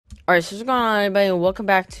Alright, so what's going on, everybody, and welcome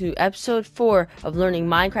back to episode 4 of learning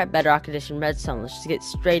Minecraft Bedrock Edition Redstone. Let's just get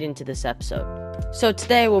straight into this episode. So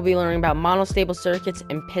today we'll be learning about monostable circuits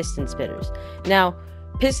and piston spitters. Now,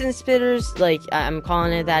 piston spitters, like, I'm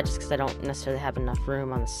calling it that just because I don't necessarily have enough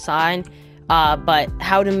room on the side. But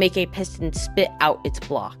how to make a piston spit out its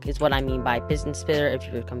block is what I mean by piston spitter, if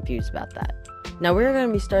you're confused about that. Now, we're going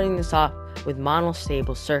to be starting this off with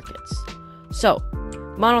monostable circuits. So,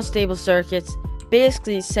 monostable circuits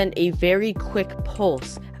basically send a very quick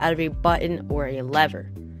pulse out of a button or a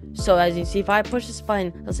lever. So as you see, if I push this button,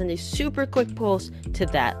 it'll send a super quick pulse to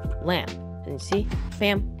that lamp. And you see,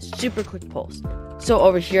 bam, super quick pulse. So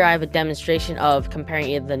over here I have a demonstration of comparing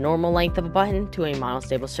either the normal length of a button to a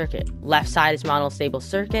monostable circuit. Left side is monostable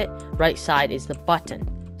circuit, right side is the button.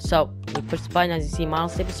 So when you push the button, as you see,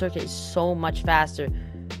 monostable circuit is so much faster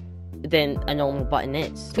than a normal button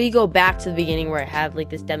is. If we go back to the beginning where I have like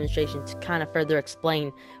this demonstration to kind of further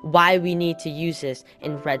explain why we need to use this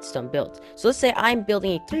in redstone builds. So let's say I'm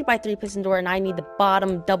building a 3x3 piston door and I need the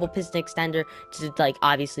bottom double piston extender to like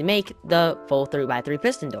obviously make the full 3x3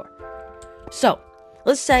 piston door. So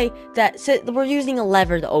let's say that we're using a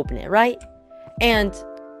lever to open it, right? And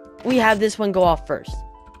we have this one go off first.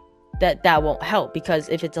 That won't help, because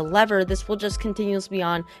if it's a lever, this will just continuously be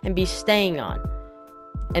on and be staying on.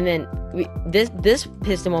 And then this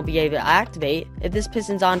piston won't be able to activate if this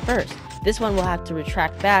piston's on first. This one will have to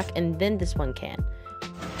retract back, and then this one can.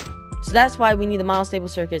 So that's why we need the monostable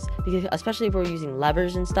circuits, because especially if we're using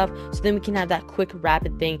levers and stuff, so then we can have that quick,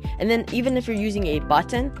 rapid thing. And then even if you're using a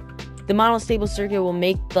button, the monostable circuit will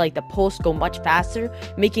make like the pulse go much faster,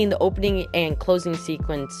 making the opening and closing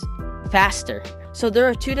sequence faster. So there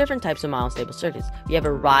are two different types of monostable circuits. We have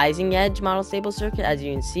a rising edge monostable circuit, as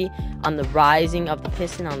you can see on the rising of the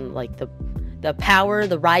piston, on like the power,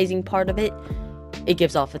 the rising part of it, it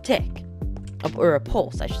gives off a tick, or a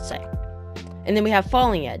pulse, I should say. And then we have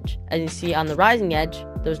falling edge. As you see on the rising edge,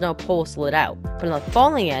 there's no pulse lit out. But on the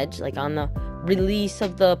falling edge, like on the release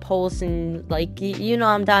of the pulse, and like you know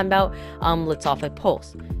what I'm talking about, lets off a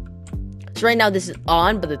pulse. So right now this is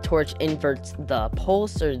on, but the torch inverts the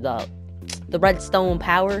pulse, or the redstone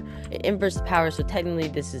power. It inverts the power, so technically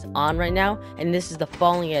this is on right now, and this is the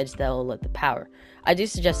falling edge that will let the power. I do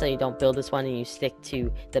suggest that you don't build this one and you stick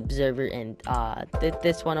to the observer, and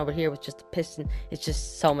this one over here with just a piston. It's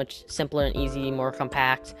just so much simpler and easy, more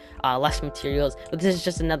compact, less materials, but this is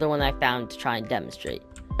just another one I found to try and demonstrate.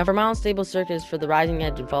 Now for monostable circuits, for the rising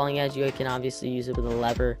edge and falling edge, you can obviously use it with a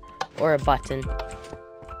lever or a button.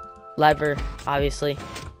 Lever, obviously,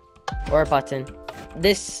 or a button.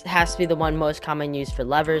 This has to be the one most common used for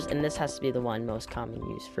levers, and this has to be the one most common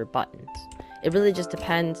used for buttons. It really just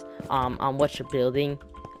depends on what you're building,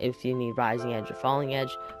 if you need rising edge or falling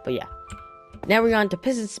edge. But yeah, now we're on to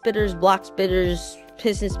piston spitters, block spitters,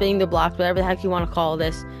 piston spitting the blocks, whatever the heck you want to call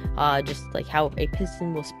this. Just like how a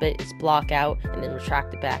piston will spit its block out and then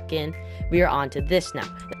retract it back in. We are on to this now.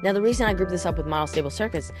 Now the reason I group this up with monostable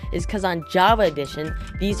circuits is because on Java Edition,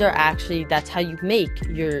 these are actually, that's how you make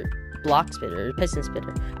your block spitter, or piston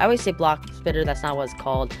spitter. I always say block spitter, that's not what it's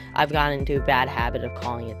called. I've gotten into a bad habit of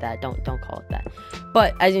calling it that. Don't call it that.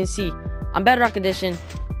 But as you can see, on Bedrock Edition,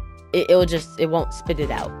 it won't spit it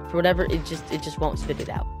out. For whatever, it just won't spit it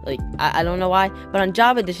out. Like, I don't know why, but on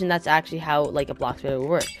Java Edition, that's actually how like a block spitter would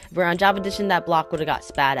work. If we're on Java Edition, that block would have got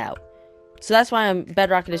spat out. So that's why on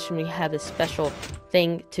Bedrock Edition, we have a special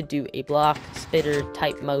thing to do a block spitter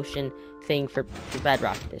type motion thing for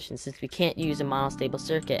Bedrock Edition, since we can't use a monostable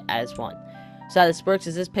circuit as one. So how this works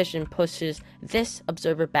is this piston pushes this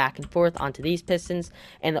observer back and forth onto these pistons,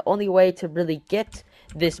 and the only way to really get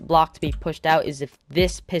this block to be pushed out is if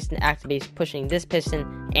this piston activates, pushing this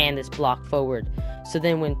piston and this block forward. So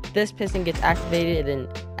then when this piston gets activated, it then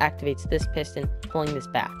activates this piston, pulling this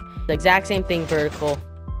back. The exact same thing vertical,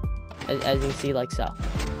 as you can see, like so.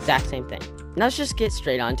 Exact same thing. Now let's just get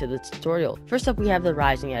straight on to the tutorial. First up, we have the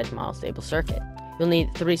rising edge monostable circuit. You'll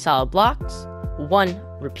need 3 solid blocks, 1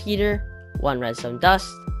 repeater, 1 redstone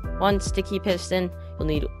dust, 1 sticky piston. You'll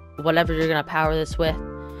need whatever you're going to power this with,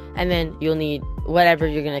 and then you'll need whatever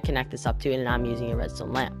you're going to connect this up to, and I'm using a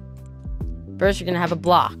redstone lamp. First, you're going to have a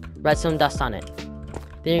block, redstone dust on it.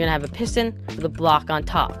 Then you're going to have a piston with a block on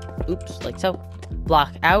top. Oops, like so.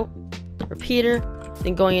 Block out, repeater,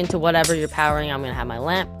 then going into whatever you're powering. I'm going to have my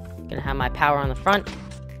lamp. Gonna have my power on the front.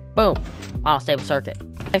 Boom, monostable circuit.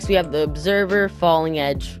 Next we have the observer falling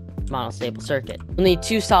edge monostable circuit. We'll need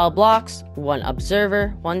 2 solid blocks, 1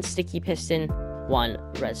 observer, 1 sticky piston, 1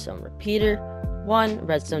 redstone repeater, 1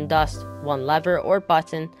 redstone dust, 1 lever or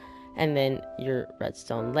button, and then your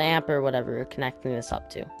redstone lamp or whatever you're connecting this up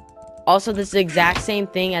to. Also, this is the exact same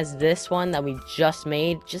thing as this one that we just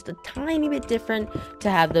made, just a tiny bit different to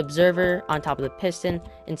have the observer on top of the piston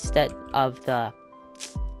instead of the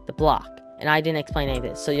block. And I didn't explain any of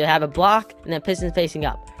this. So you have a block and then piston facing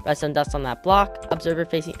up. Redstone dust on that block, observer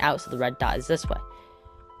facing out, so the red dot is this way.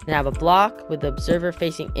 Then have a block with the observer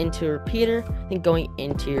facing into a repeater, then going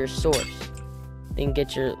into your source. Then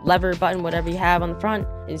get your lever button, whatever you have on the front,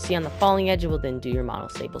 and you see on the falling edge, it will then do your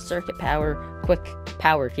monostable circuit quick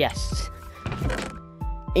power, yes.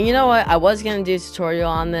 And you know what, I was going to do a tutorial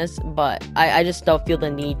on this, but I just don't feel the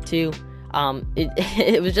need to.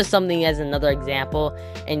 It was just something as another example,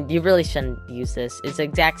 and you really shouldn't use this. It's the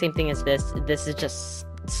exact same thing as this. This is just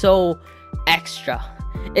so extra.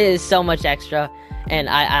 It is so much extra, and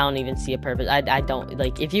I don't even see a purpose. I don't,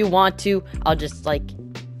 like, if you want to, I'll just, like,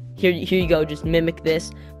 here you go, just mimic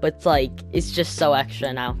this, but it's like, it's just so extra,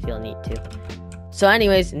 and I don't feel a need to. So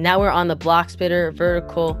anyways, now we're on the block splitter,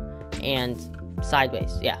 vertical, and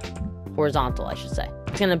sideways, yeah, horizontal, I should say.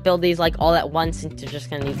 It's gonna build these like all at once, since you're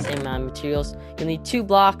just gonna need the same amount of materials. You'll need 2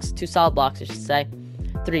 solid blocks, I should say,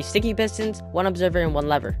 3 sticky pistons, 1 observer, and 1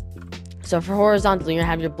 lever. So for horizontal, you're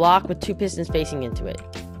gonna have your block with 2 pistons facing into it.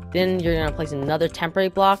 Then you're gonna place another temporary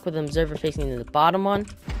block with an observer facing into the bottom one,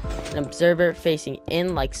 an observer facing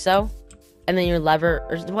in like so, and then your lever,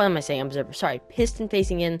 or what am I saying, observer, sorry, piston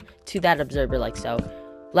facing in to that observer like so,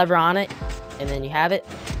 lever on it, and then you have it,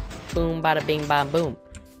 boom, bada bing, bada boom.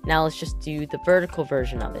 Now let's just do the vertical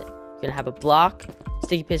version of it. You're gonna have a block,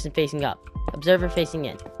 sticky piston facing up, observer facing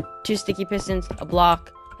in, 2 sticky pistons, a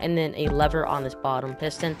block, and then a lever on this bottom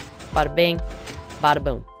piston, bada bing, bada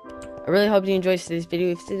boom. I really hope you enjoyed today's video.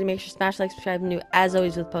 If you did, make sure to smash like, subscribe, and new as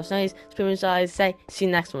always with post notice. That's pretty much all I have to say. See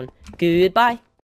you next one. Goodbye.